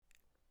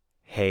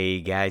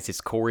Hey guys, it's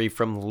Corey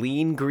from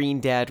Lean Green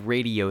Dad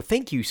Radio.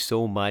 Thank you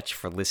so much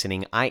for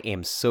listening. I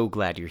am so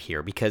glad you're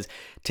here because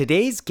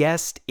today's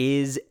guest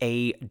is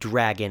a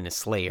dragon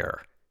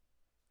slayer.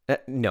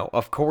 No,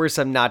 of course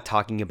I'm not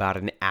talking about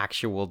an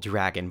actual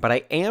dragon, but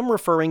I am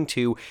referring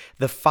to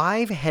the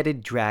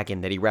five-headed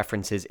dragon that he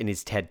references in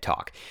his TED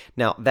Talk.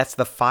 Now, that's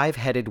the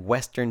five-headed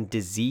Western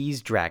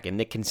disease dragon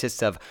that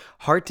consists of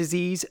heart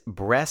disease,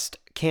 breast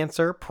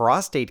cancer,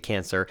 prostate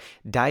cancer,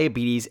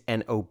 diabetes,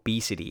 and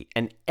obesity.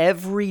 And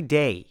every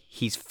day,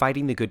 he's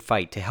fighting the good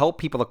fight to help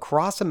people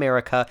across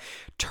America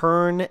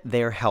turn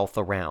their health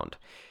around.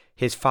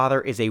 His father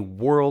is a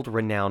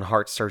world-renowned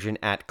heart surgeon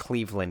at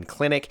Cleveland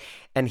Clinic,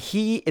 and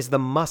he is the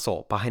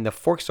muscle behind the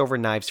Forks Over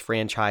Knives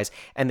franchise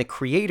and the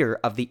creator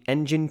of the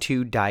Engine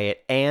 2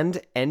 diet and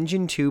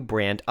Engine 2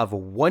 brand of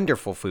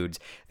wonderful foods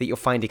that you'll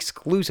find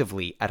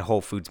exclusively at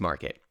Whole Foods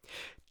Market.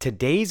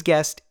 Today's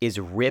guest is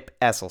Rip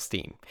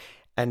Esselstyn,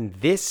 and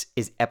this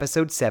is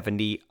episode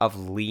 70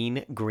 of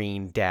Lean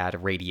Green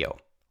Dad Radio.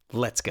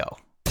 Let's go.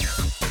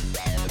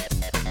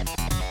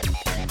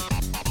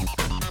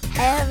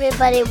 Hey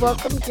everybody,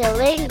 welcome to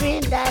Lean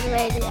Green Dad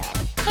Radio.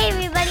 Hey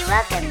everybody,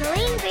 welcome to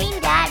Lean Green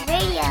Dad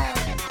Radio.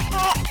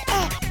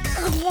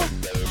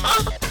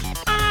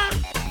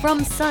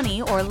 From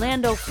sunny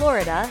Orlando,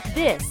 Florida,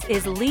 this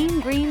is Lean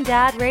Green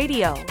Dad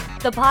Radio,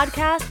 the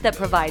podcast that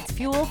provides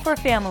fuel for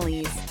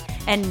families.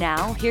 And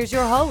now, here's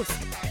your host,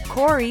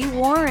 Corey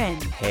Warren.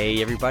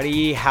 Hey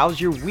everybody, how's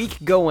your week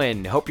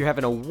going? Hope you're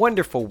having a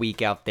wonderful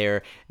week out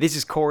there. This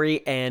is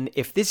Corey, and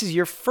if this is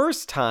your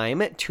first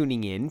time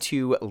tuning in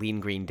to Lean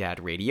Green Dad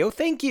Radio,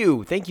 thank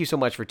you. Thank you so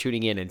much for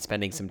tuning in and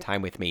spending some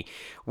time with me.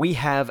 We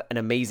have an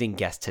amazing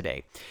guest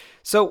today.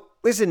 So,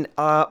 listen,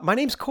 my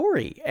name's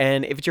Corey,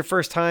 and if it's your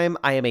first time,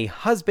 I am a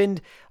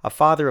husband, a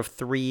father of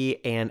three,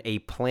 and a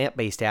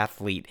plant-based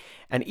athlete.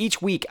 And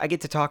each week, I get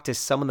to talk to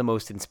some of the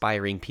most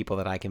inspiring people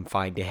that I can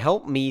find to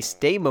help me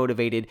stay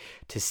motivated,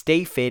 to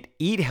stay fit,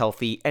 eat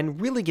healthy,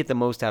 and really get the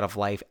most out of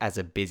life as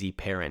a busy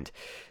parent.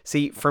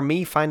 See, for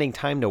me, finding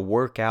time to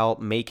work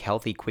out, make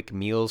healthy, quick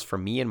meals for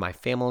me and my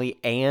family,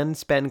 and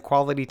spend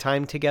quality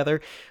time together,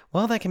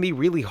 well, that can be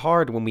really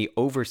hard when we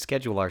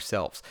overschedule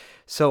ourselves.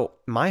 So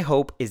my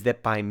hope is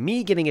that by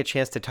me getting a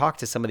chance to talk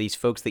to some of these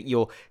folks that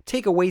you'll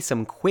take away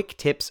some quick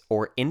tips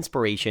or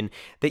inspiration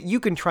that you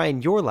can try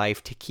in your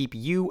life to keep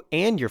you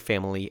and your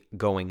family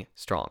going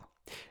strong.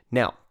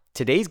 Now,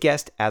 today's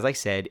guest, as I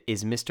said,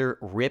 is Mr.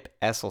 Rip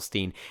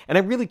Esselstyn, and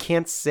I really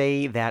can't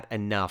say that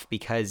enough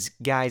because,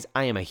 guys,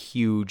 I am a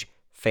huge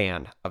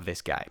fan of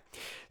this guy.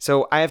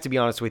 So I have to be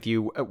honest with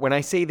you, when I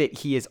say that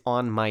he is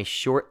on my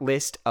short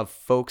list of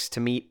folks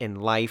to meet in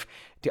life,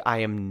 I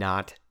am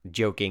not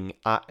joking.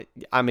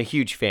 I'm a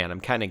huge fan. I'm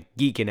kind of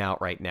geeking out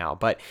right now.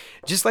 But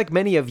just like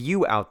many of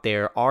you out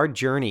there, our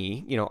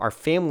journey, our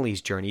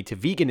family's journey to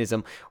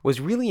veganism was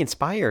really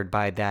inspired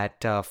by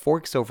that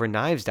Forks Over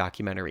Knives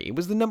documentary. It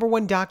was the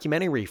 #1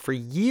 documentary for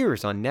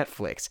years on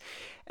Netflix.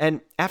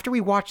 And after we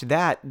watched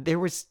that, there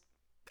was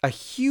a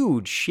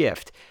huge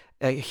shift,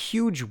 a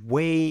huge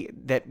way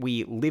that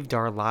we lived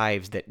our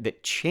lives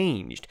that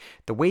changed.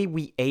 The way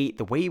we ate,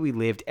 the way we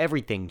lived,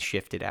 everything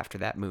shifted after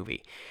that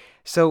movie.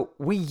 So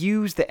we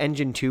use the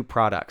Engine 2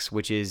 products,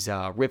 which is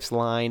Rip's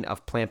line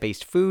of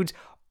plant-based foods,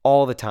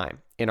 all the time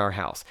in our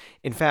house.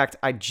 In fact,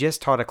 I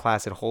just taught a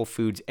class at Whole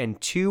Foods,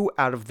 and 2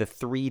 out of the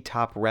 3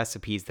 top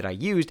recipes that I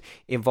used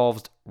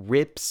involved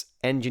Rip's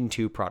Engine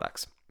 2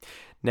 products.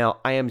 Now,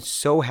 I am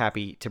so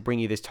happy to bring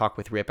you this talk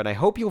with Rip, and I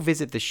hope you'll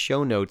visit the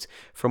show notes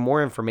for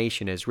more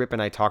information, as Rip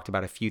and I talked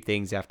about a few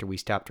things after we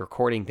stopped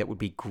recording that would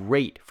be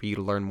great for you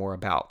to learn more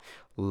about,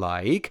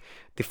 like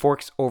the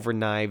Forks Over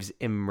Knives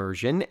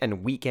immersion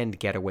and weekend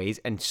getaways,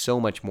 and so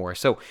much more.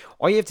 So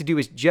all you have to do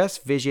is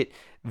just visit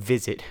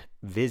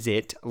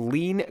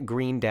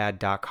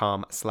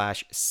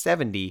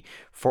leangreendad.com/70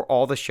 for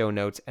all the show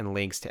notes and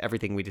links to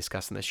everything we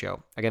discuss in the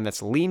show. Again,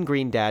 that's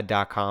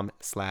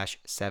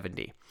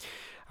leangreendad.com/70.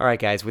 All right,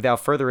 guys,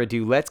 without further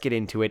ado, let's get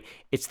into it.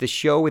 It's the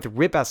show with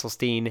Rip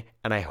Esselstyn,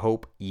 and I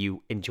hope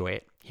you enjoy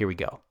it. Here we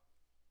go.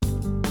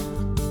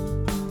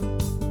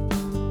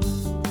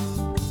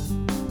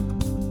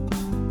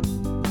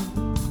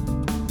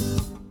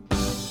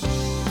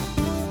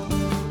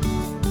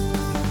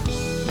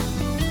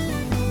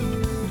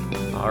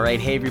 All right,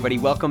 hey everybody,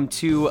 welcome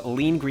to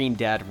Lean Green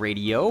Dad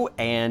Radio,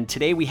 and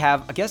today we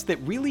have a guest that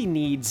really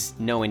needs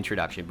no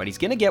introduction, but he's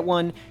going to get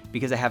one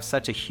because I have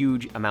such a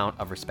huge amount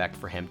of respect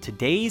for him.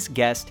 Today's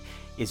guest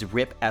is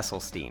Rip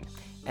Esselstyn,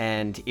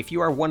 and if you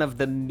are one of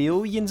the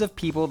millions of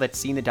people that's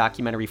seen the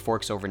documentary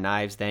Forks Over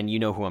Knives, then you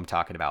know who I'm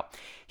talking about.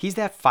 He's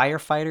that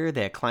firefighter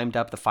that climbed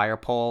up the fire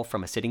pole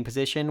from a sitting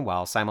position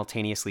while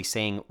simultaneously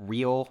saying,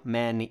 "Real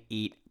men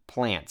eat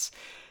plants."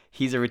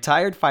 He's a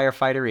retired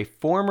firefighter, a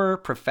former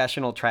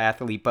professional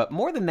triathlete, but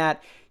more than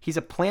that, he's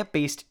a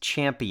plant-based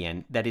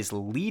champion that is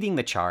leading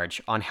the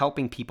charge on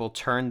helping people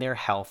turn their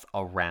health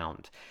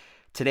around.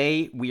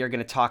 Today, we are going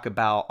to talk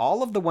about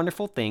all of the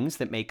wonderful things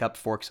that make up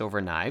Forks Over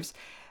Knives,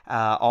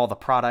 all the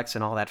products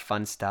and all that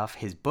fun stuff,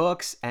 his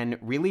books, and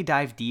really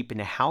dive deep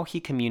into how he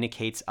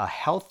communicates a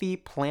healthy,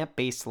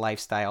 plant-based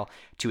lifestyle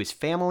to his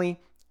family,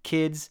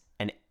 kids,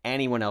 and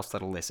anyone else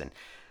that'll listen.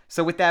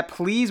 So with that,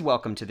 please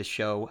welcome to the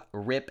show,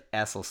 Rip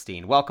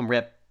Esselstyn. Welcome,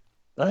 Rip.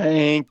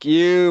 Thank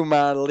you,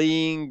 my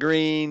lean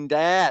green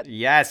dad.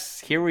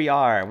 Yes, here we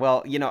are.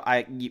 Well,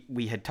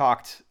 we had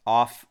talked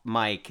off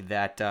mic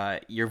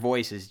that your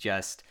voice is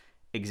just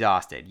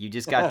exhausted. You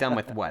just got done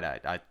with what,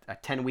 a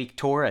 10-week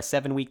tour, a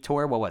 7-week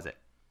tour? What was it?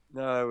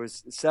 No, it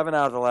was 7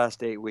 out of the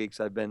last 8 weeks.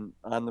 I've been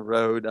on the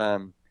road,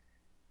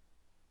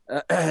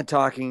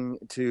 talking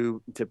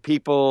to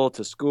people,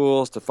 to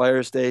schools, to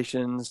fire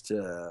stations,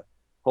 to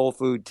Whole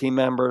Food team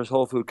members,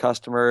 Whole Food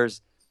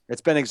customers.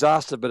 It's been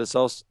exhaustive, but it's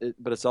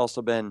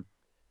also been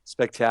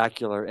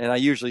spectacular. And I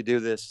usually do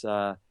this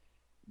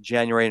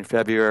January and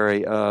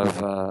February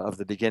of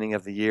the beginning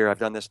of the year. I've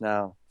done this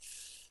now.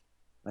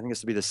 I think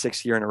this will be the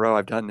 6th year in a row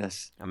I've done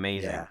this.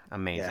 Amazing, yeah.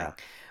 Amazing. Yeah.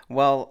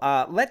 Well,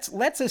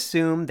 let's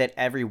assume that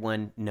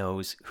everyone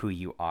knows who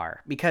you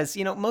are, because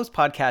most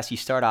podcasts you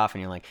start off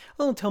and you're like,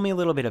 "Oh, tell me a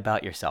little bit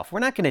about yourself." We're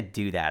not going to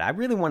do that. I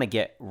really want to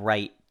get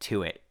right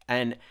to it.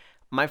 And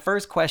my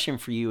first question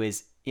for you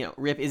is,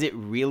 Rip, is it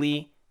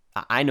really?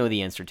 I know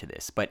the answer to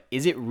this, but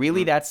is it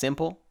really that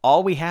simple?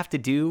 All we have to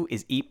do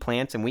is eat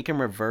plants and we can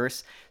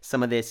reverse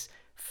some of this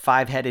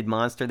 5-headed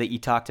monster that you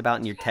talked about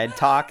in your TED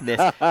Talk.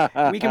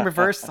 We can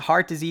reverse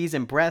heart disease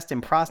and breast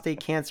and prostate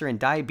cancer and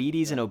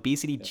diabetes and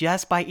obesity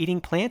just by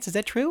eating plants. Is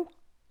that true?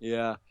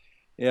 Yeah.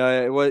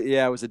 It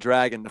was a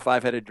dragon, the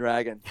 5-headed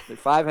dragon, the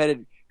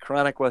 5-headed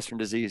chronic Western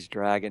disease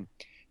dragon.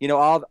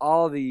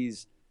 All of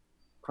these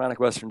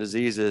chronic Western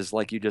diseases,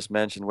 like you just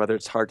mentioned, whether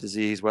it's heart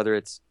disease, whether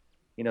it's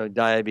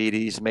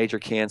diabetes, major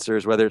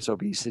cancers, whether it's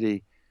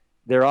obesity,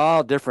 they're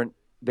all different,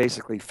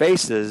 basically,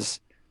 faces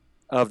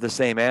of the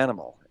same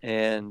animal.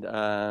 And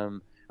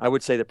I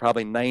would say that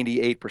probably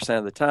 98%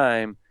 of the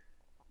time,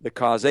 the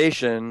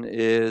causation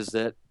is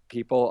that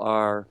people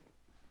are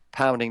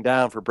pounding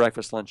down for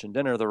breakfast, lunch, and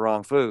dinner the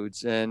wrong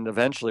foods. And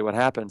eventually what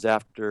happens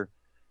after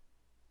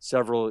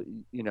several,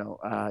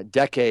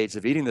 decades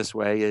of eating this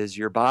way is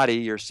your body,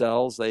 your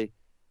cells, they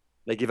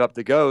give up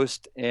the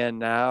ghost, and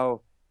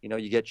now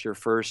you get your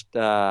first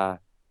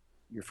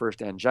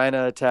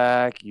angina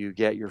attack, you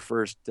get your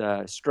first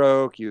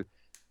stroke, you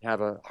have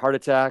a heart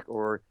attack,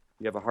 or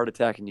you have a heart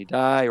attack and you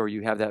die, or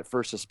you have that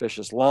first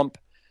suspicious lump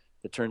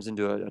that turns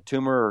into a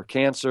tumor or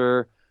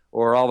cancer,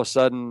 or all of a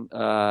sudden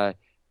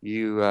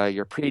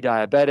you're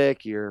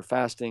pre-diabetic, your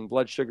fasting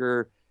blood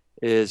sugar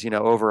is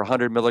over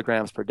 100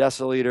 milligrams per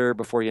deciliter.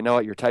 Before you know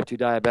it, you're type 2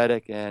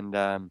 diabetic, and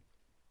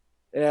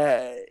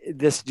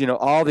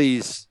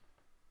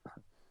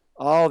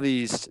all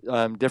these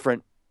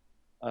different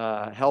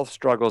health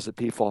struggles that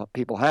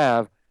people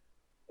have,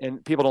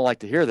 and people don't like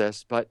to hear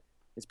this, but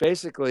it's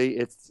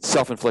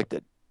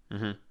self-inflicted.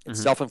 Mm-hmm.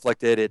 It's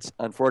self-inflicted. It's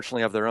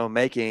unfortunately of their own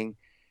making.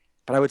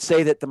 But I would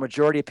say that the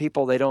majority of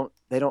people, they don't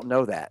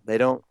know that.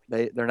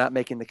 They're not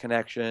making the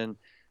connection.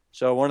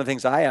 So one of the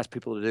things I ask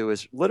people to do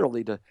is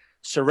literally to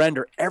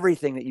surrender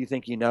everything that you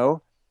think you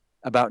know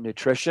about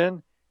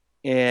nutrition,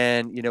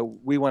 and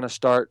we want to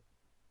start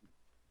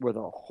with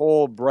a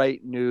whole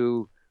bright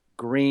new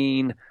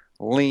green,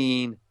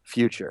 lean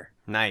future.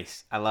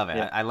 Nice. I love it.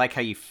 Yeah. I like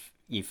how you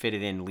fit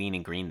it in lean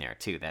and green there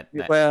too.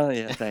 Well,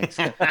 yeah, thanks.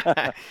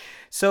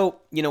 So,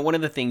 one of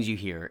the things you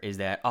hear is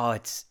that,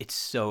 it's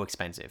so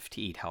expensive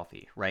to eat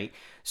healthy, right?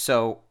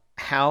 So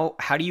how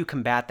do you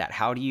combat that?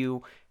 How do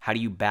you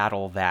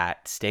battle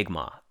that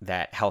stigma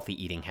that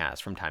healthy eating has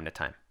from time to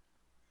time?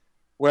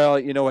 Well,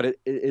 you know what?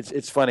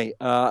 It's funny.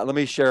 Let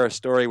me share a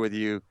story with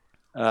you.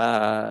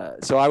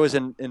 So I was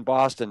in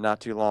Boston not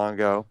too long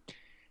ago,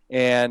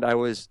 and I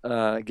was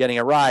getting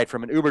a ride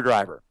from an Uber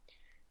driver,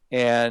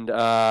 and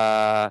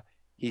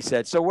he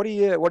said, "So what do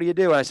you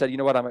do?" And I said, "You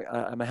know what?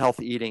 I'm a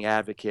healthy eating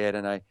advocate,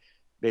 and I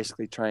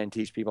basically try and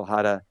teach people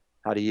how to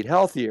eat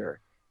healthier."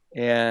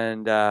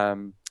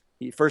 And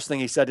first thing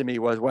he said to me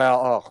was,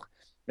 "Well,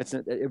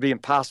 it'd be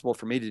impossible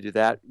for me to do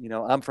that.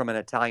 I'm from an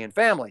Italian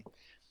family."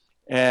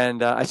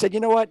 And I said, "You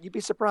know what? You'd be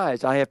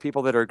surprised. I have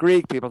people that are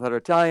Greek, people that are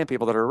Italian,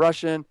 people that are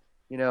Russian.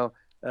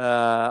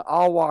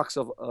 All walks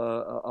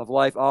of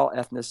life, all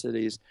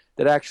ethnicities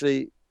that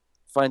actually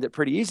find it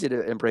pretty easy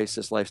to embrace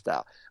this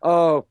lifestyle."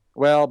 "Oh,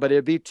 well, but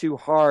it'd be too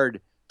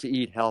hard to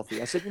eat healthy."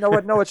 I said, "You know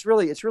what? No, it's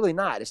really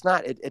not. It's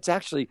not. It's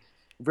actually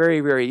very,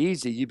 very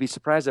easy. You'd be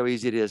surprised how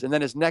easy it is." And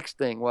then the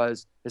next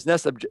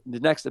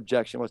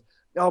objection was,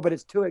 "No, but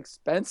it's too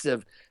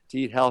expensive to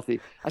eat healthy."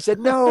 I said,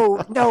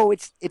 No,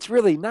 it's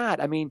really not.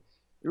 I mean,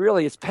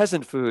 really, it's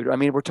peasant food. I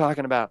mean, we're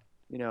talking about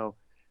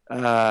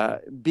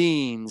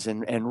beans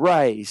and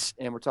rice,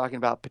 and we're talking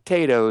about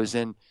potatoes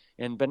and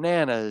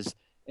bananas.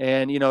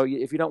 And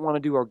if you don't want to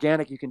do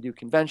organic, you can do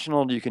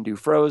conventional, you can do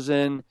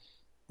frozen.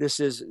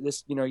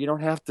 You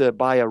don't have to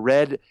buy a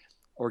red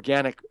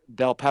organic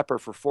bell pepper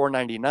for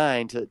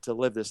 $4.99 to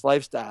live this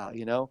lifestyle,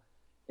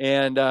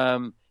 And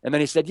then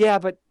he said, "Yeah,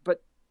 but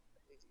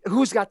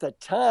who's got the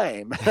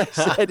time?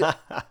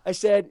 I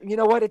said, you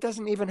know what? It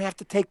doesn't even have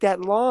to take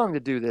that long to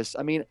do this.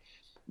 I mean,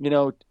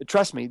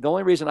 trust me, the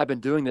only reason I've been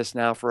doing this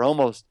now for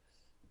almost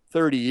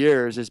 30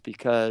 years is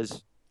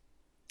because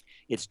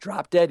it's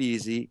drop dead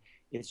easy,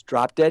 it's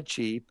drop dead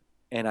cheap,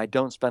 and I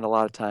don't spend a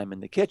lot of time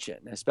in the kitchen,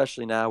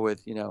 especially now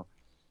with,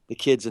 the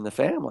kids and the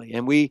family.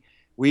 And we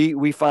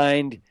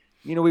find,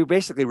 we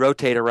basically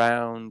rotate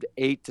around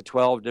 8 to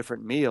 12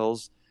 different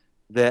meals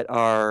that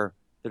are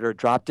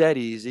drop dead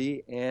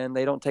easy, and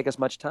they don't take us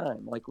much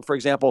time. Like, for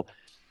example,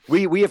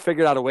 we have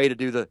figured out a way to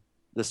do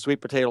the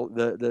sweet potato,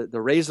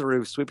 the raise the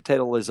roof sweet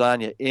potato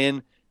lasagna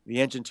in the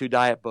Engine 2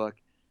 diet book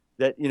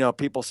that,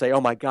 people say,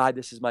 oh my God,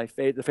 this is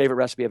the favorite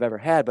recipe I've ever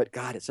had, but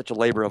God, it's such a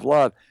labor of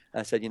love.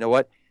 And I said, you know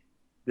what?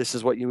 This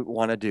is what you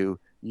want to do.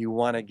 You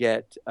want to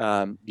get,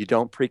 you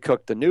don't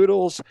pre-cook the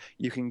noodles.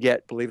 You can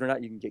get, believe it or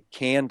not, you can get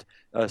canned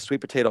sweet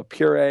potato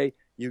puree.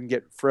 You can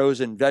get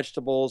frozen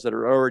vegetables that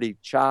are already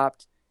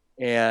chopped.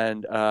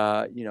 And,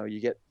 you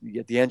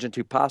get the Engine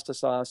 2 pasta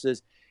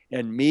sauces.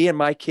 And me and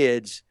my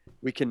kids,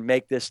 we can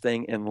make this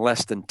thing in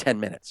less than 10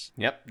 minutes.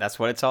 Yep, that's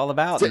what it's all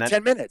about.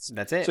 10 minutes.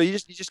 That's it. So you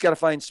just got to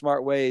find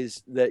smart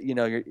ways that,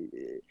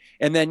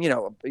 and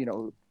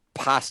then,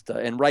 pasta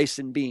and rice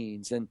and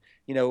beans and,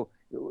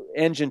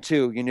 Engine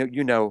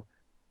 2,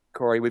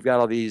 Corey, we've got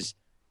all these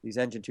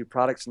Engine 2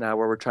 products now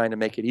where we're trying to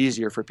make it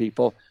easier for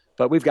people.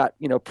 But we've got,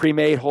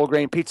 pre-made whole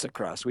grain pizza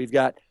crust. We've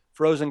got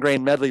frozen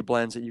grain medley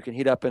blends that you can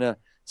heat up in a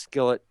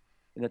skillet,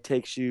 and it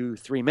takes you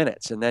 3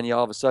 minutes. And then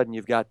all of a sudden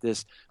you've got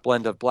this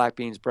blend of black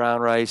beans, brown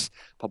rice,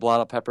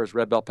 poblano peppers,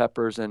 red bell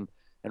peppers, and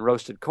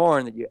roasted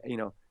corn that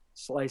you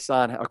slice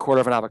on a quarter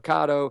of an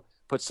avocado,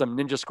 put some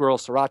Ninja Squirrel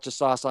sriracha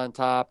sauce on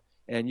top,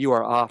 and you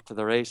are off to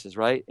the races,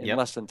 right? In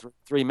less than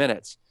 3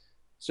 minutes.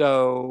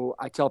 So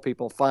I tell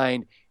people,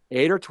 find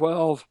 8 or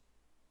 12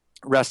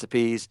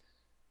 recipes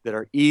that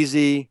are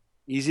easy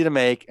to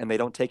make, and they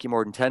don't take you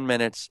more than 10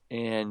 minutes.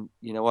 And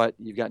you know what?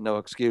 You've got no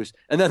excuse.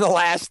 And then the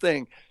last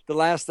thing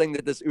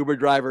that this Uber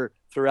driver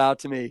threw out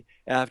to me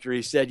after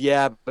he said,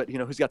 yeah, but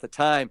who's got the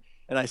time?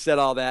 And I said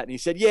all that. And he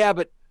said, yeah,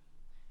 but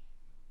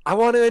I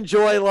want to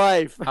enjoy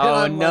life.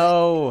 Oh,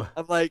 no.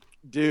 I'm like,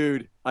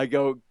 dude, I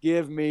go,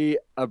 give me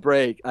a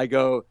break. I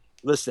go,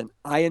 listen,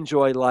 I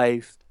enjoy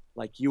life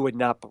like you would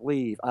not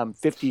believe. I'm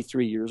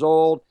 53 years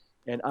old.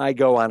 And I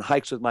go on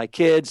hikes with my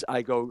kids.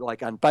 I go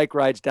on bike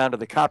rides down to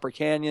the Copper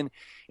Canyon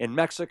in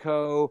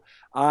Mexico.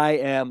 I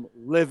am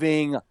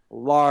living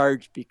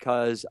large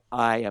because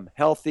I am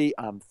healthy.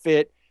 I'm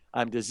fit.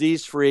 I'm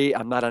disease-free.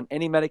 I'm not on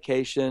any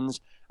medications.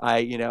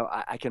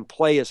 I can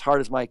play as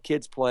hard as my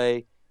kids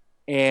play.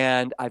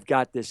 And I've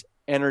got this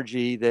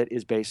energy that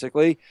is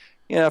basically,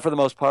 for the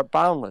most part,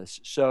 boundless.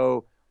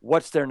 So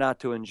what's there not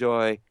to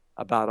enjoy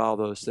about all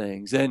those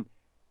things? And,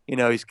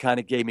 he's kind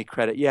of gave me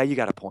credit. Yeah, you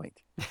got a point.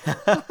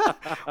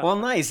 Well,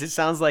 nice. It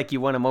sounds like you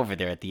won him over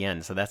there at the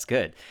end, so that's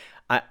good.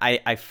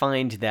 I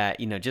find that,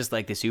 just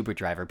like this Uber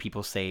driver,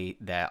 people say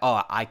that,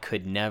 oh, I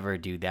could never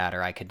do that,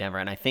 or I could never.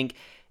 And I think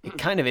it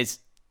kind of is,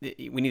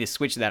 we need to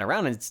switch that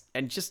around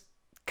and just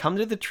come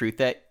to the truth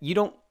that you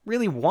don't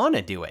really want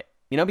to do it.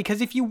 Because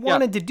if you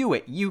wanted to do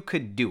it, you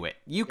could do it.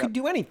 You could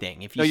do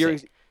anything if you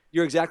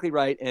you're exactly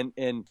right.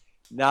 And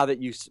now that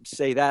you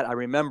say that, I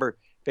remember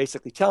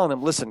basically telling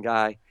him, listen,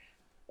 guy,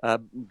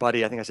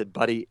 buddy, I think I said,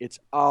 buddy, it's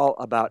all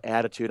about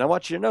attitude. I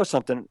want you to know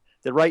something,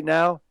 that right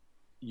now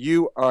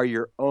you are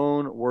your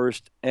own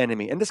worst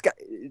enemy. And this guy,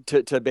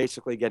 to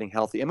basically getting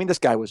healthy, I mean, this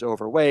guy was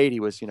overweight. He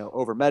was,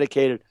 over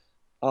medicated,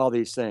 all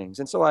these things.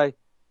 And so I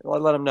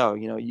let him know,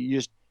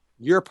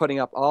 you're putting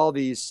up all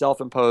these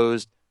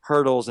self-imposed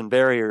hurdles and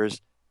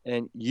barriers,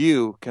 and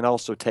you can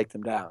also take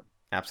them down.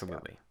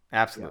 Absolutely.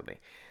 Absolutely. Yeah.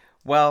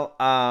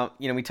 Well,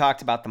 we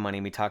talked about the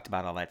money, we talked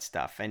about all that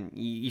stuff, and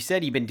you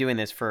said you've been doing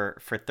this for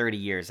 30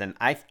 years, and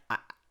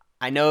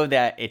I know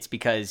that it's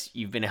because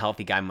you've been a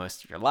healthy guy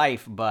most of your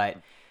life, but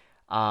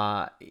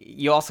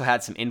you also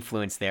had some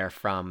influence there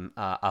from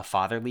a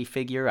fatherly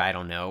figure. I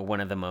don't know,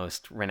 one of the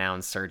most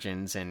renowned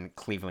surgeons in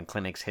Cleveland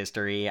Clinic's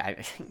history.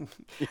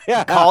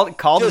 Caldwell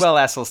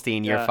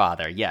Esselstyn, your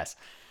father, yes.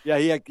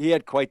 Yeah, he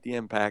had quite the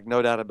impact,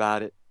 no doubt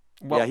about it.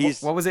 What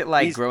was it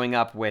like growing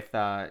up with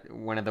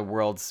one of the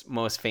world's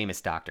most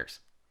famous doctors?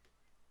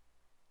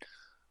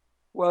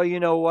 Well, you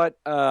know what?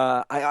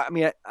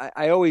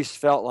 I always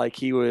felt like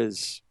he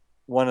was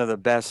one of the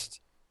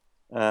best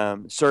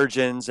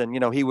surgeons,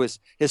 and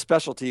his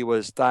specialty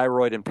was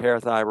thyroid and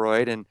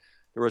parathyroid, and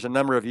there was a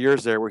number of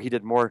years there where he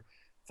did more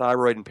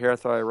thyroid and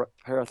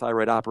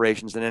parathyroid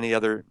operations than any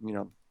other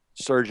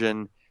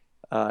surgeon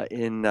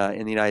in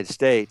the United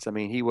States. I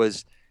mean, he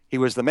was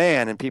the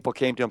man, and people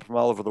came to him from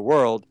all over the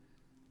world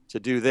to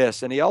do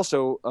this. And he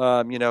also,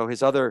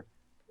 his other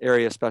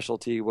area of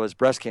specialty was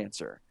breast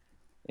cancer.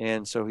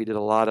 And so he did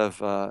a lot of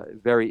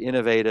very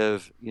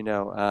innovative,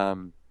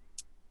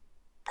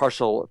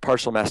 partial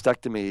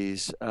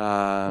mastectomies,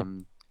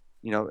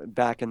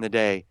 back in the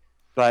day.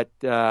 But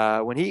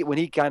when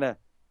he kind of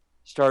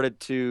started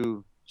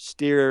to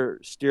steer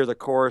the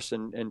course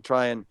and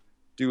try and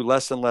do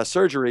less and less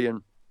surgery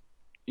and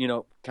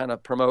kind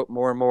of promote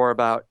more and more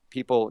about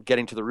people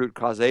getting to the root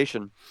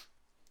causation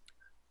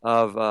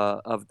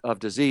of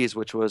disease,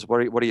 which was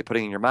what are you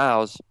putting in your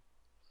mouths?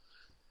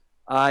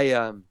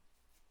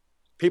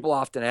 People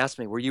often ask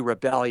me, were you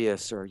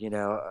rebellious or,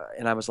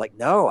 and I was like,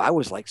 no, I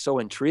was like so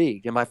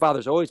intrigued. And my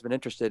father's always been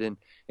interested in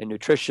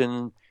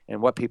nutrition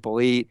and what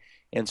people eat.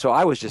 And so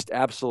I was just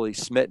absolutely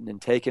smitten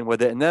and taken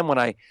with it. And then when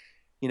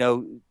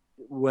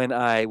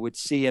I would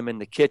see him in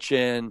the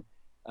kitchen,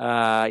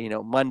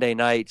 Monday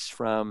nights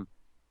from,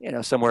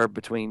 somewhere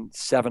between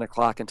 7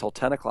 o'clock until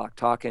 10 o'clock,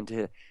 talking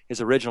to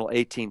his original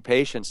 18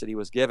 patients that he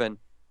was given,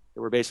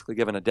 that were basically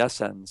given a death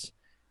sentence.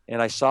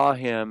 And I saw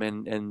him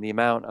and the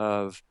amount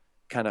of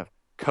kind of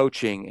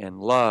coaching and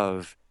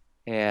love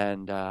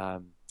and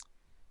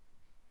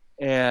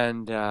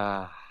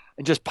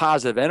just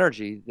positive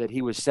energy that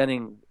he was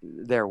sending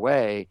their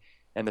way,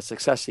 and the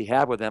success he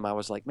had with them. I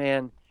was like,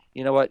 man,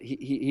 you know what?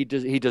 He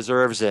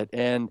deserves it.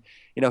 And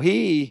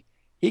he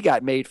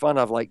got made fun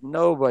of like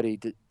nobody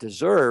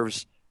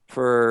deserves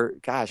for,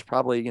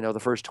 probably the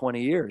first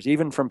 20 years,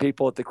 even from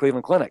people at the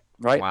Cleveland Clinic,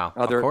 right? Wow,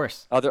 of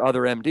course. Other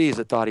MDs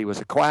that thought he was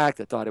a quack,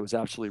 that thought it was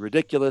absolutely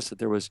ridiculous, that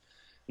there was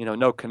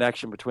no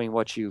connection between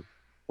what you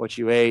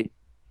ate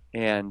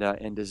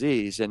and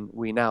disease. And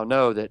we now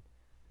know that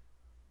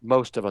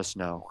most of us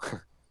know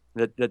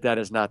that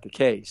is not the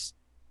case,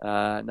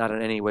 not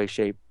in any way,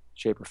 shape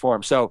or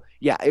form. So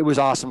yeah, it was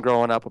awesome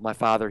growing up with my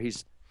father.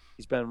 He's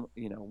been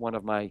one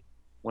of my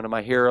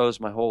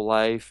heroes my whole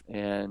life,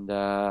 and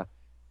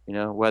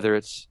whether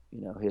it's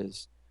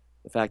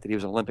the fact that he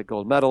was an Olympic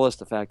gold medalist,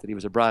 the fact that he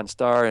was a Bronze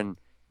Star in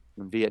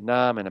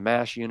Vietnam in a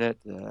MASH unit,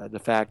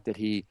 the fact that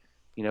he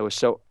was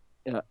so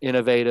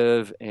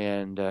innovative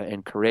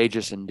and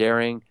courageous and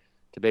daring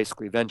to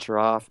basically venture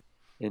off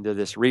into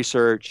this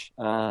research.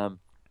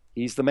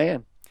 He's the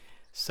man.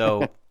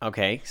 So,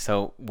 okay.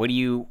 So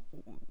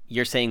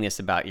you're saying this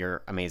about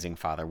your amazing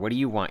father. What do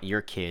you want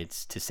your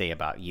kids to say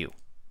about you?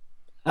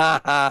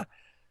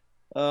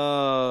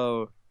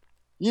 Oh,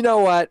 you know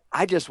what?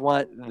 I just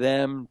want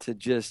them to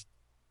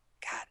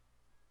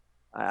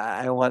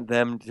I want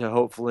them to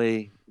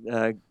hopefully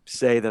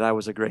say that I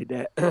was a great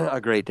dad,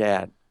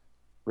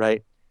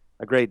 right?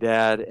 A great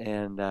dad.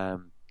 And, I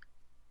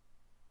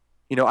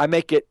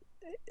make it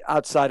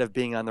outside of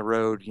being on the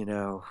road,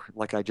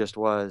 like I just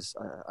was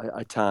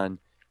a ton.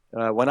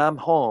 When I'm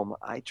home,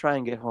 I try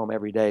and get home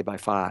every day by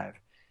 5.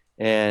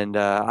 And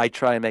I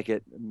try and make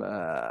it,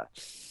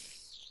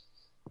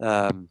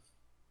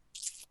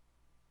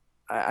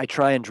 I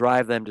try and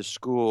drive them to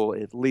school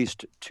at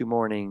least 2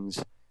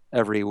 mornings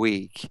every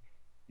week.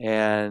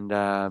 And,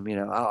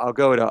 I'll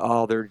go to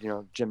all their,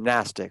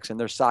 gymnastics and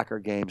their soccer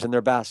games and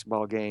their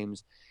basketball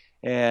games.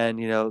 And,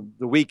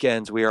 the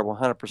weekends we are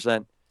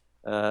 100%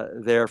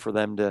 there for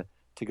them to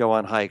go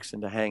on hikes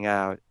and to hang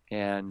out.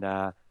 And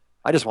I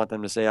just want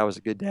them to say I was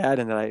a good dad,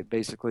 and that I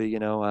basically,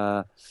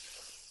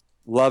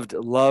 loved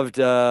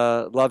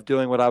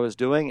doing what I was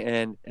doing,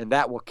 and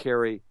that will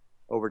carry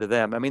over to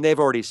them. I mean, they've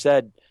already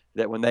said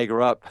that when they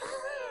grow up,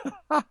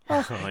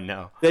 oh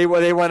no, they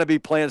want to be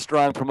plant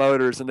strong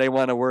promoters, and they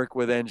want to work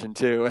with Engine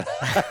 2.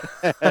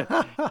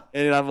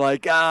 And I'm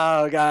like,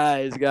 oh,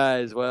 guys,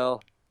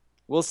 well,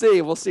 we'll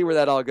see where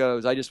that all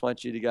goes. I just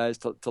want you guys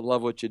to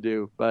love what you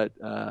do. But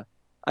I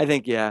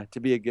think, to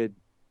be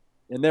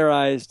in their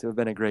eyes, to have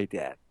been a great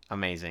dad.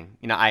 Amazing.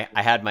 I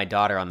had my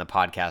daughter on the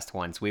podcast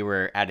once. We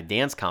were at a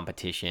dance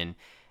competition.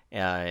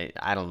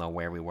 I don't know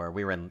where we were.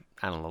 We were in,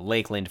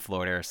 Lakeland,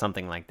 Florida or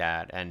something like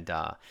that. And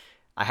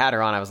I had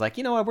her on. I was like,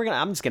 you know what?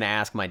 I'm just going to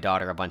ask my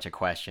daughter a bunch of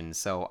questions.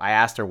 So I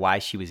asked her why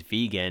she was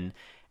vegan,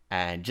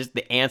 and just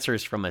the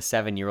answers from a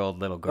 7-year-old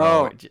little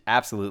girl were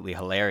absolutely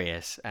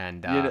hilarious.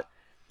 And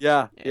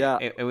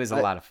it was a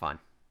lot of fun.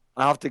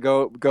 I'll have to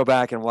go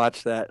back and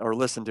watch that or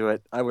listen to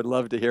it. I would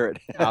love to hear it.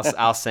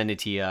 I'll send it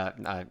to you.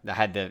 I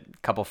had a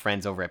couple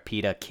friends over at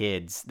PETA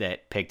Kids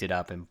that picked it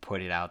up and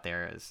put it out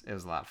there. It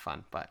was a lot of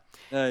fun. But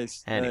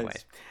nice.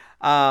 Anyways,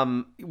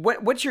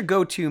 what's your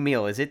go-to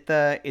meal? Is it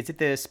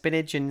the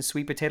spinach and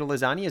sweet potato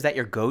lasagna? Is that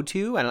your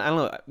go-to? I don't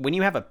know. When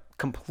you have a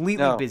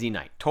completely busy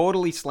night,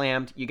 totally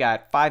slammed, you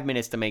got 5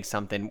 minutes to make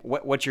something.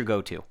 What's your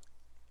go-to?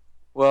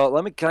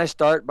 Well, can I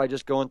start by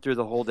just going through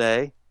the whole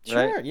day?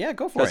 Sure. Right? Yeah,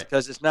 go for it.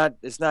 Because it's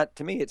not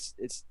to me.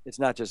 It's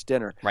not just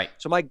dinner. Right.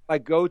 So my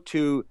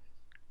go-to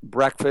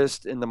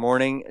breakfast in the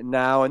morning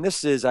now, and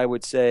this is, I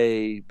would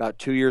say, about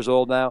 2 years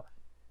old now,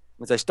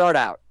 is I start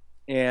out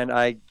and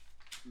I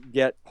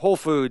get Whole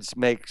Foods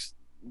makes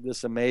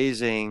this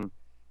amazing.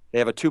 They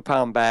have a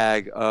 2-pound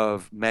bag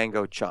of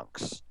mango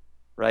chunks,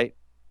 right?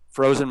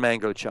 Frozen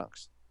mango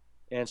chunks,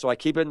 and so I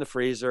keep it in the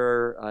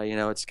freezer.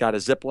 It's got a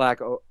Ziploc.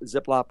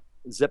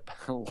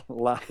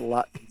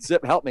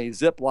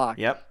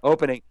 Yep.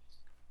 Opening.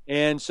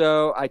 And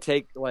so I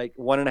take like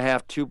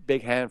 1.5, 2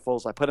 big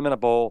handfuls. I put them in a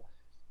bowl.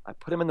 I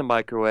put them in the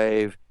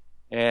microwave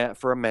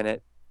for a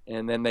minute,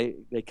 and then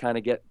they kind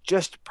of get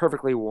just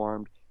perfectly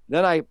warmed.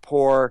 Then I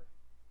pour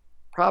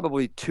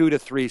probably 2 to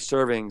 3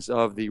 servings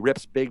of the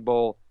Rips Big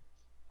Bowl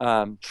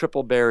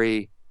triple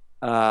berry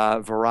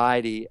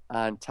variety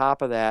on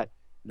top of that.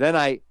 Then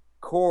I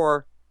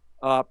core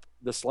up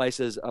the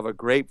slices of a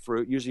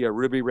grapefruit, usually a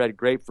ruby red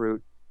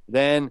grapefruit.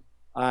 Then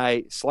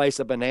I slice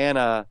a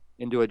banana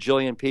into a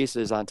jillion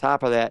pieces on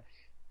top of that.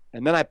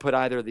 And then I put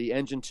either the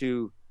Engine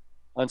 2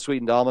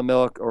 unsweetened almond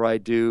milk, or I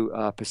do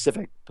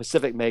Pacific.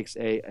 Pacific makes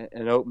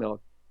an oat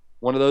milk.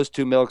 One of those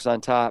two milks on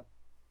top.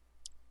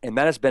 And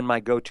that has been my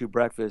go-to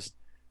breakfast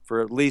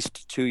for at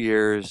least 2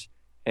 years.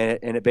 And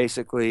it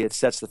basically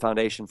sets the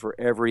foundation for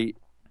every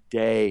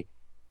day.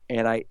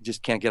 And I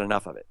just can't get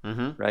enough of it.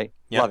 Mm-hmm. Right?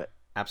 Yep. Love it.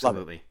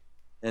 Absolutely. Love it.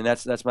 And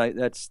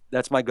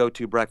that's my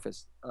go-to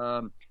breakfast.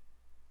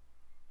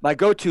 My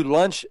go-to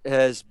lunch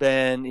has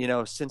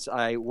been, since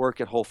I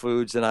work at Whole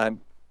Foods and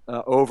I'm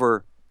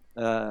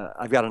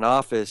I've got an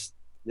office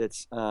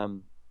that's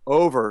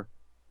over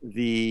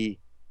the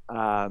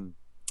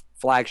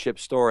flagship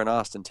store in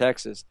Austin,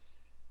 Texas.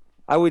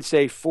 I would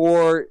say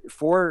four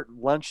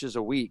lunches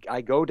a week.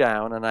 I go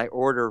down and I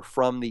order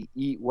from the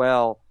Eat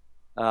Well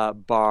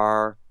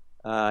bar.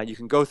 You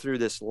can go through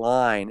this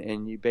line,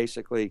 and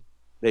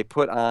they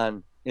put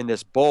on in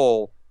this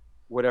bowl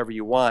whatever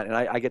you want. And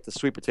I get the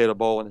sweet potato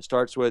bowl, and it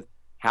starts with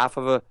half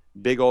of a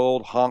big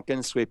old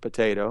honkin' sweet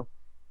potato.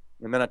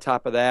 And then on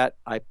top of that,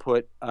 I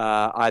put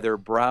either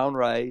brown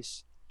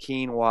rice,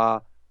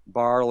 quinoa,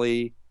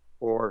 barley,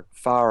 or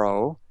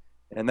farro.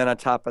 And then on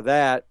top of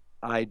that,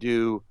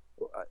 you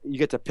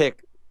get to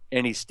pick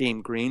any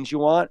steamed greens you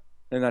want.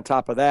 And on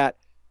top of that,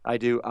 I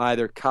do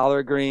either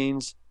collard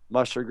greens,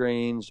 mustard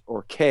greens,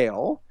 or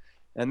kale.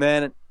 And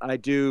then I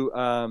do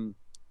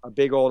a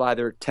big old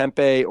either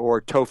tempeh or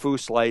tofu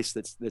slice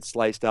that's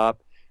sliced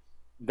up.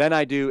 Then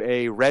I do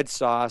a red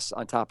sauce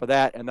on top of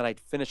that, and then I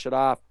finish it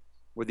off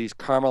with these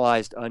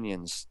caramelized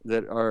onions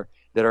that are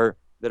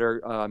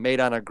made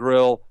on a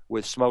grill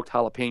with smoked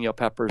jalapeno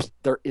peppers.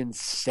 They're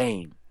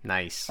insane.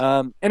 Nice.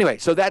 Anyway,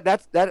 so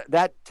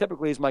that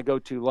typically is my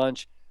go-to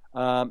lunch.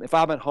 If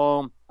I'm at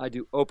home, I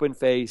do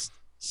open-faced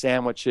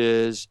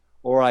sandwiches,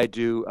 or I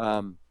do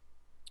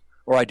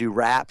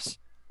wraps,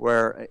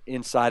 where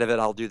inside of it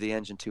I'll do the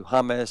Engine 2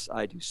 hummus.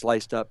 I do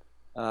sliced up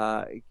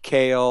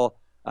kale.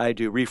 I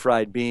do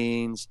refried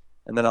beans,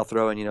 and then I'll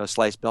throw in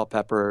sliced bell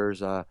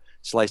peppers,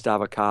 sliced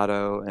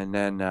avocado, and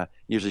then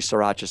usually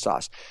sriracha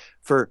sauce.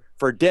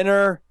 For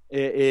dinner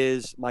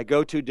is my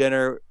go-to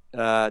dinner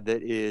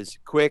that is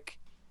quick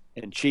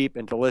and cheap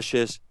and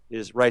delicious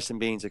is rice and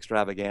beans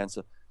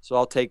extravaganza. So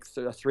I'll take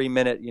a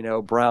 3-minute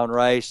brown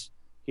rice,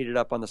 heat it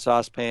up on the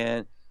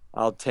saucepan.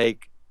 I'll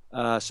take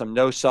some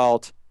no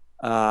salt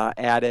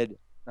added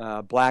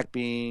black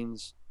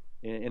beans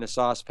in a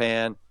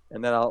saucepan,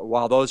 and then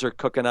while those are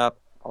cooking up,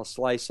 I'll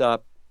slice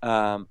up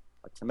a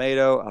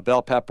tomato, a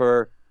bell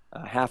pepper,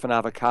 half an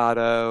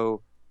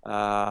avocado.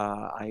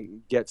 I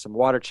get some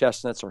water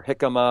chestnuts or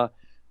jicama,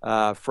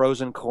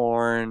 frozen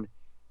corn,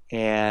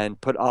 and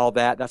put all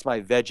that. That's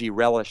my veggie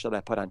relish that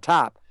I put on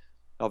top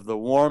of the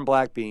warm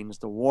black beans,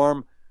 the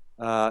warm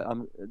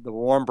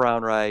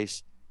brown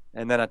rice,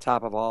 and then on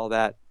top of all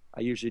that, I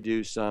usually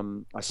do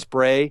a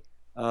spray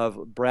of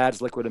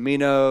Brad's liquid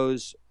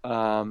aminos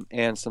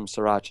and some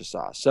sriracha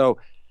sauce. So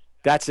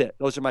that's it.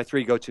 Those are my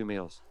 3 go-to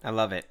meals. I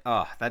love it.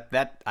 Oh,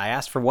 that I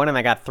asked for 1 and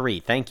I got 3.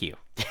 Thank you.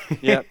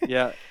 Yeah.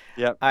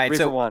 All right, 3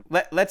 so for 1.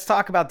 let's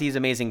talk about these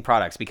amazing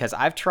products, because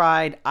I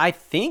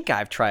think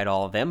I've tried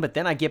all of them, but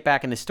then I get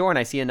back in the store and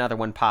I see another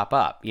one pop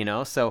up,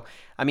 So,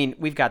 I mean,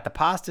 we've got the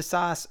pasta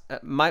sauce.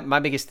 My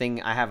biggest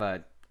thing, I have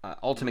a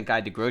ultimate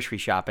guide to grocery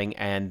shopping,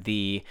 and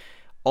the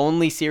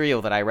only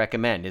cereal that I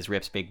recommend is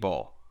Rip's Big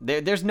Bowl.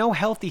 There's no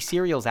healthy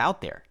cereals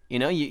out there.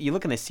 You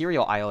look in the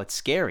cereal aisle, it's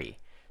scary.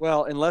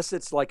 Well, unless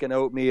it's like an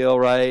oatmeal,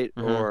 right?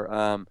 Mm-hmm.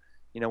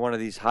 Or, one of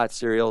these hot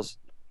cereals.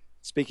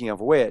 Speaking of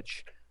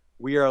which,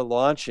 we are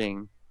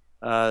launching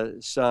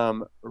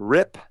some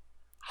Rip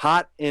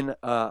hot and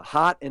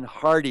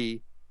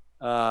hearty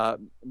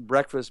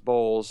breakfast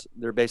bowls.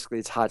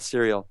 It's hot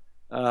cereal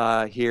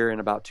here in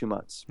about 2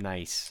 months.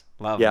 Nice.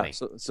 Lovely. Yeah,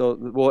 so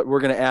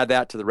we're going to add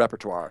that to the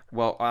repertoire.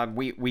 Well,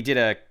 we did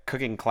a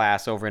cooking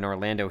class over in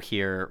Orlando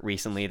here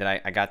recently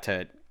that I got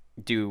to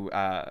do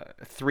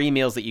 3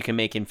 meals that you can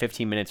make in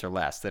 15 minutes or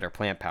less that are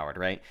plant-powered,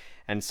 right?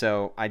 And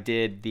so I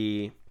did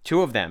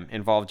 2 of them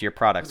involved your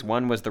products.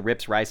 One was the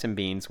Rips Rice and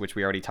Beans, which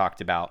we already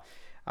talked about.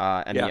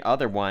 And the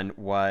other one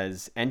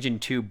was Engine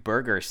 2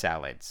 burger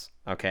salads.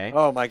 Okay.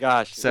 Oh my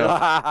gosh. So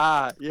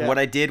yeah. What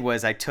I did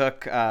was I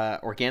took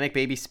organic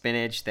baby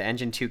spinach, the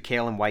Engine 2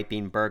 kale and white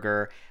bean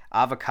burger,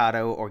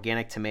 avocado,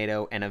 organic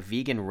tomato, and a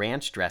vegan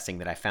ranch dressing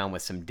that I found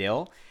with some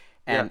dill.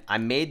 And I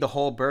made the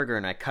whole burger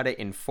and I cut it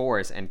in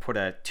 4s and put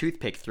a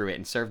toothpick through it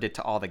and served it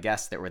to all the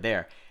guests that were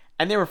there.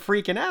 And they were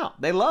freaking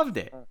out. They loved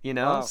it,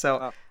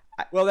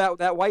 Well,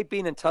 that white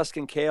bean and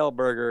Tuscan kale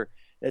burger,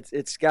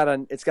 it's got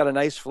a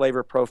nice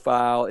flavor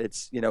profile.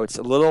 It's it's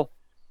a little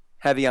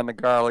heavy on the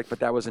garlic, but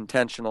that was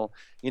intentional.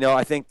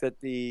 I think that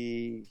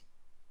if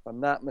I'm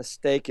not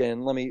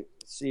mistaken, let me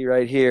see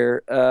right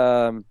here,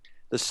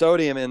 the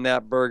sodium in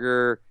that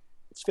burger,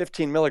 it's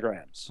 15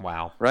 milligrams.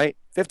 Wow. Right?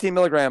 15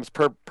 milligrams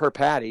per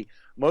patty.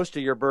 most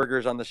of your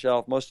burgers on the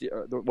shelf,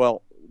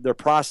 they're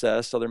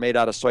processed, so they're made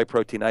out of soy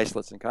protein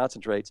isolates and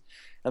concentrates,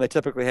 and they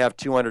typically have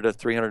 200 to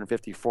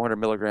 350, 400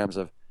 milligrams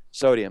of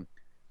sodium.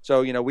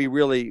 So,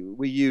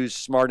 we use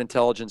smart,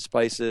 intelligent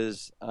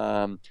spices.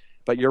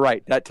 But you're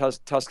right, that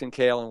Tuscan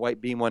kale and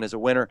white bean one is a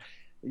winner.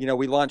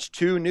 We launched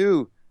 2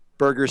 new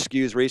burger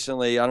SKUs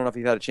recently. I don't know if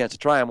you've had a chance to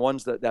try them.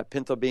 One's that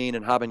pinto bean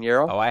and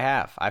habanero. Oh, I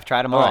have. I've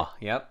tried them all. Right.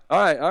 Yep.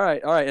 All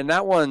right. And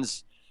that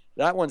one's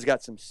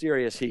got some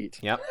serious heat.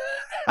 Yep.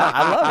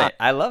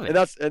 I love it.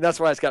 And that's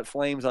why it's got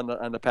flames on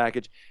the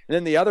package. And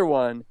then the other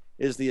one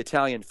is the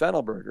Italian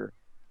fennel burger.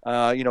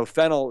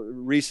 Fennel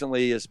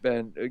recently has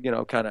been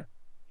kind of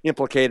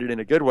implicated in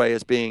a good way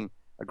as being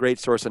a great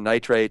source of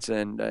nitrates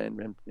and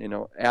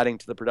adding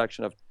to the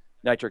production of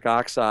nitric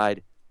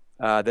oxide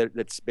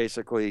that's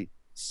basically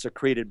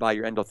secreted by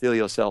your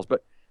endothelial cells.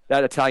 But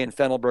that Italian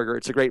fennel burger,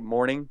 it's a great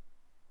morning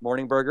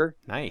burger.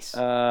 Nice.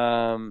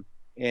 Listen,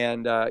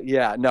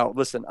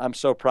 I'm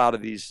so proud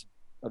of these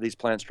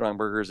Plant Strong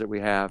burgers that we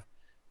have.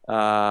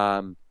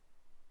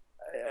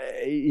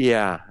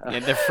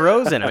 They're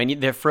frozen. I mean,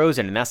 they're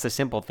frozen, and that's the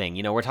simple thing.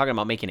 We're talking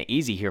about making it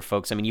easy here,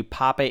 folks. I mean, you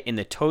pop it in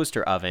the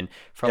toaster oven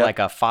for like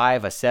a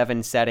 5, a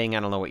 7 setting. I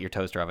don't know what your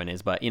toaster oven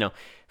is, but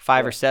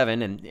 5 or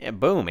 7, and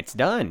boom, it's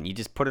done. You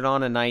just put it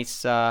on a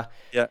nice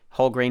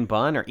whole grain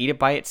bun, or eat it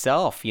by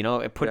itself.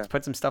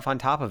 Put some stuff on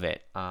top of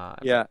it.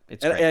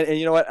 It's great. And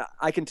you know what?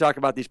 I can talk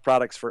about these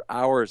products for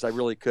hours. I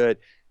really could.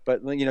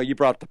 But you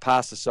brought up the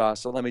pasta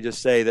sauce, so let me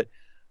just say that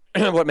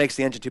what makes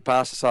the Engine 2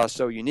 pasta sauce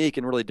so unique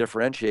and really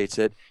differentiates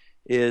it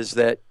is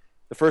that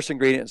the first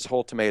ingredient is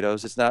whole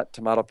tomatoes. It's not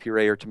tomato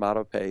puree or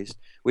tomato paste.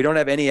 We don't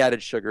have any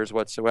added sugars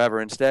whatsoever.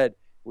 Instead,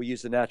 we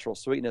use the natural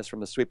sweetness from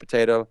the sweet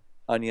potato,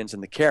 onions,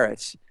 and the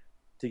carrots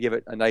to give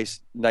it a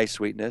nice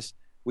sweetness.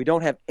 We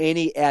don't have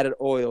any added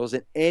oils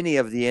in any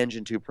of the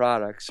Engine 2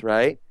 products,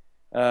 right?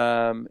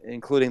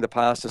 Including the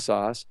pasta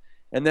sauce.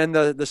 And then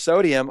the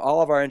sodium,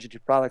 all of our Engine 2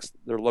 products,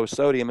 they're low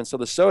sodium. And so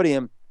the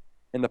sodium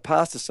in the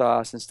pasta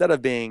sauce, instead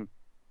of being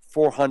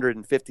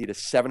 450 to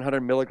 700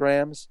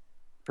 milligrams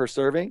per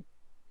serving,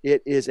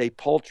 it is a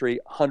paltry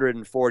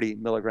 140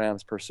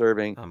 milligrams per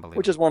serving,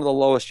 which is one of the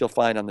lowest you'll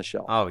find on the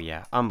shelf. Oh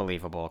yeah,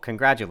 unbelievable!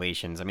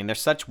 Congratulations! I mean, they're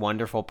such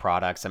wonderful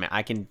products. I mean,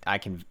 I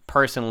can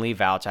personally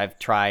vouch. I've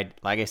tried,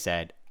 like I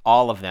said,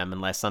 all of them,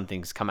 unless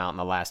something's come out in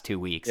the last 2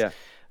 weeks. Yeah.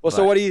 Well,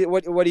 so what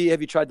do you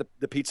have you tried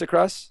the pizza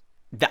crust?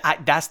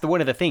 That's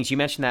one of the things you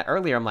mentioned that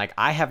earlier. I'm like,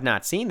 I have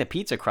not seen the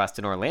pizza crust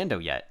in Orlando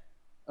yet.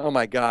 Oh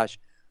my gosh,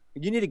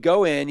 you need to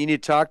go in. You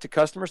need to talk to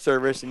customer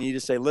service, and you need to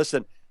say,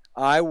 listen,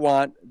 I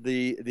want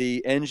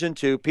the Engine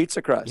 2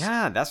 pizza crust.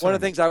 Yeah, that's one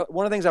of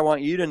the things I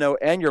want you to know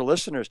and your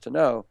listeners to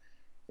know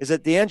is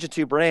that the Engine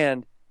 2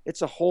 brand,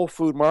 it's a Whole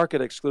Food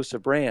Market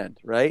exclusive brand,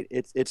 right?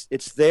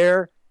 It's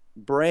their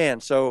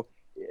brand, so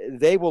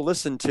they will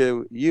listen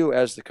to you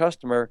as the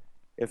customer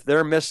if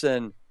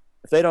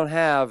they don't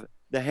have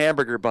the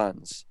hamburger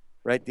buns,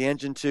 right? The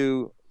Engine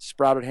 2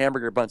 sprouted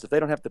hamburger buns. If they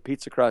don't have the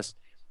pizza crust,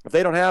 if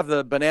they don't have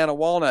the banana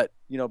walnut,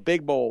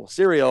 big bowl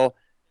cereal,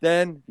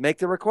 then make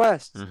the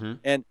request.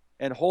 Mm-hmm.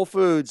 And Whole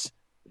Foods,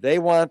 they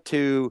want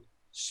to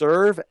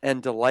serve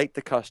and delight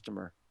the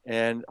customer.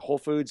 And Whole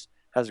Foods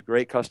has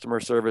great customer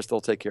service.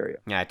 They'll take care of you.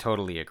 Yeah, I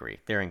totally agree.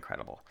 They're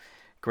incredible.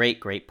 Great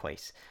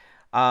place.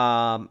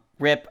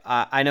 Rip,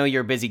 I know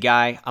you're a busy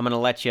guy. I'm going to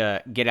let you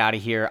get out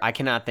of here. I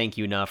cannot thank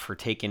you enough for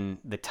taking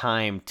the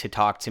time to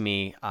talk to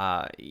me.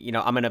 I'm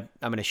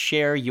going to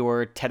share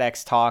your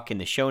TEDx talk in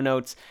the show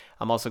notes.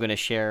 I'm also going to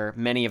share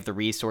many of the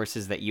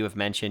resources that you have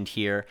mentioned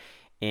here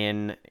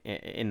in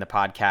the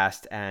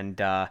podcast, and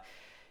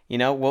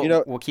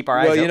we'll keep our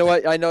eyes open. You know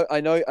what? I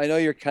know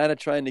you're kind of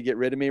trying to get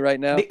rid of me right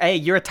now. Hey,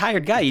 you're a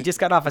tired guy. You just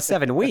got off of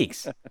 7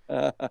 weeks.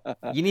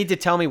 You need to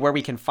tell me where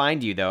we can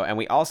find you, though, and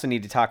we also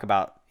need to talk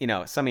about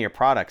some of your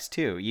products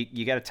too.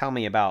 You got to tell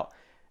me about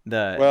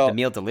the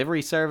meal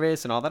delivery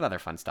service and all that other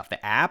fun stuff.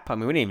 The app. I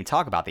mean, we didn't even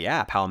talk about the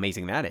app. How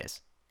amazing that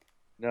is.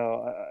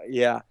 No,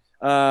 yeah.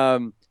 Let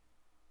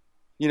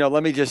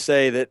me just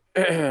say that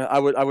I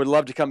would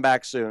love to come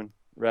back soon,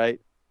 right?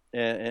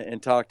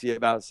 And talk to you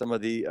about some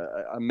of the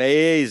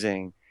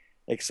amazing,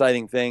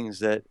 exciting things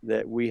that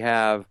we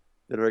have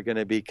that are going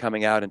to be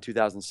coming out in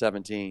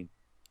 2017,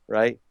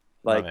 right?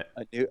 Like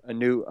a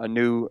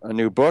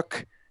new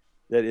book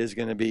that is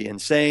going to be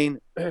insane.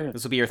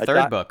 This will be your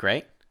third book,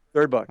 right?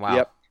 Third book. Wow.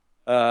 Yep.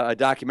 A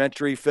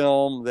documentary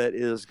film that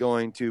is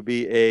going to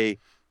be a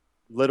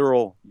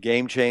literal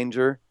game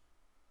changer.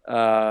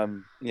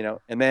 And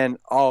then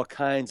all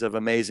kinds of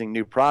amazing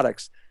new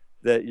products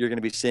that you're going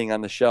to be seeing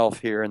on the shelf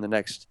here in the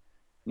next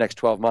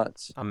 12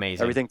 months.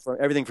 Amazing.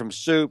 Everything from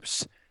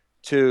soups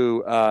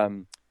to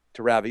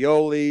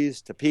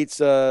raviolis, to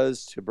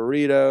pizzas, to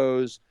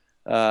burritos,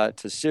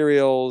 to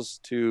cereals,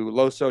 to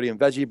low sodium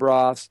veggie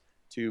broths,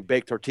 to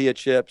baked tortilla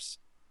chips,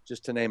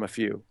 just to name a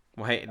few.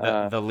 Well, hey,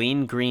 the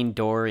Lean Green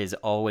door is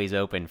always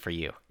open for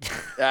you.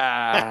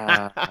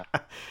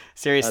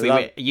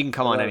 Seriously, you can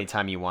come on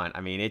anytime you want.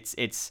 I mean,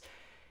 it's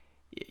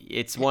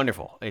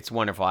wonderful. It's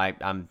wonderful.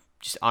 I'm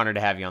just honored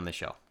to have you on the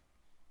show.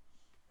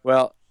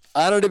 Well,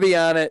 honored to be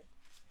on it.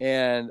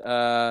 And,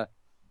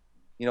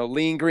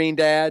 Lean Green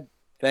Dad,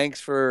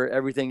 thanks for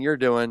everything you're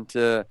doing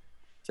to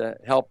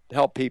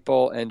help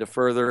people and to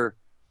further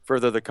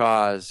the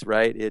cause,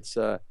 right? It's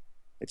a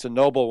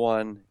noble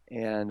one.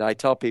 And I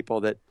tell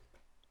people that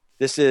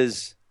this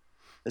is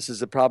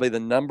probably the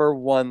number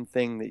one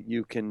thing that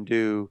you can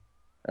do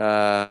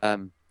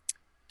to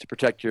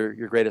protect your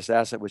greatest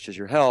asset, which is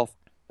your health,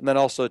 and then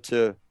also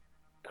to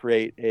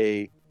create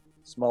a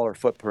smaller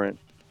footprint,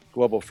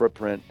 global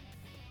footprint,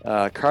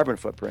 carbon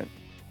footprint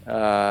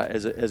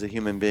as a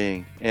human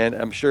being. And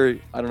I'm sure,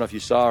 I don't know if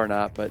you saw or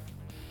not, but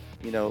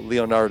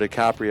Leonardo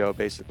DiCaprio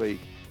basically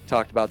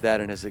talked about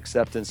that in his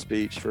acceptance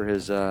speech for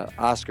his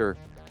Oscar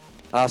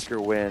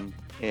win.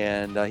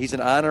 And he's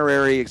an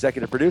honorary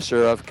executive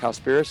producer of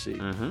Cowspiracy.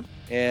 Mm-hmm.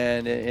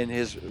 And in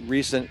his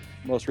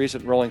most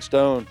recent Rolling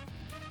Stone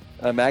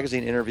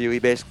magazine interview, he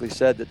basically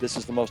said that this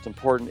is the most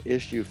important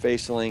issue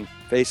facing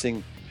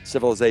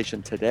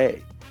civilization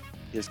today,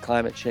 is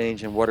climate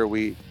change, and what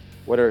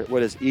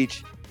is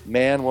each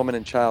man, woman,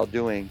 and child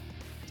doing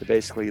to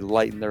basically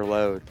lighten their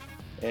load.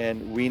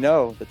 And we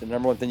know that the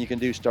number one thing you can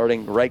do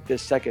starting right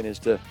this second is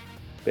to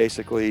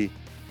basically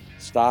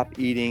stop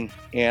eating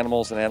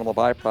animals and animal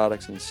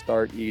byproducts and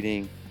start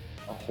eating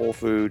a whole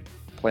food,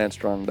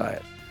 plant-strong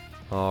diet.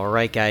 All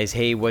right, guys.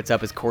 Hey, what's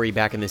up? It's Corey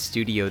back in the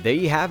studio. There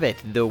you have it.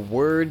 The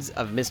words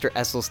of Mr.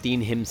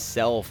 Esselstyn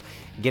himself.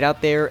 Get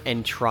out there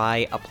and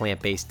try a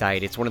plant-based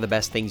diet. It's one of the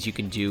best things you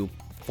can do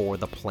for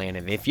the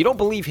planet. If you don't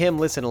believe him,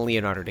 listen to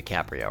Leonardo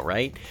DiCaprio,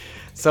 right?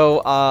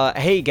 So,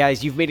 hey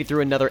guys, you've made it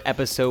through another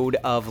episode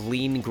of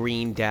Lean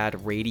Green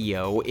Dad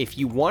Radio. If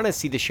you want to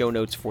see the show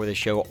notes for the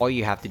show, all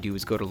you have to do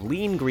is go to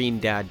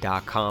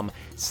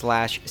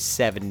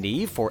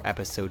leangreendad.com/70 for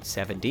episode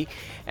 70,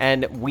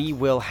 and we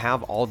will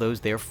have all those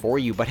there for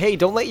you. But hey,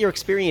 don't let your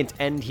experience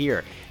end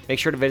here. Make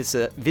sure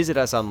to visit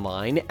us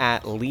online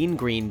at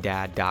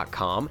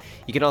leangreendad.com.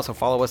 You can also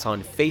follow us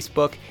on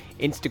Facebook,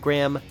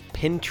 Instagram,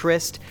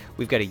 Pinterest.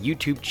 We've got a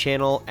YouTube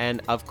channel,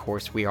 and of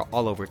course, we are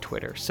all over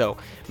Twitter. So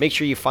make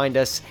sure you find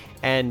us,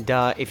 and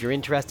if you're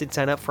interested,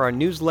 sign up for our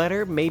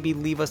newsletter. Maybe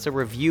leave us a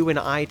review in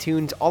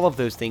iTunes. All of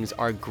those things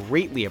are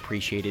greatly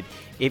appreciated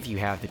if you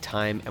have the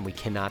time, and we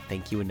cannot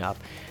thank you enough.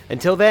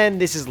 Until then,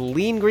 this is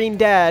Lean Green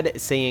Dad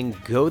saying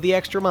go the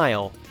extra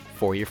mile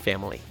for your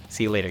family.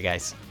 See you later,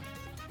 guys.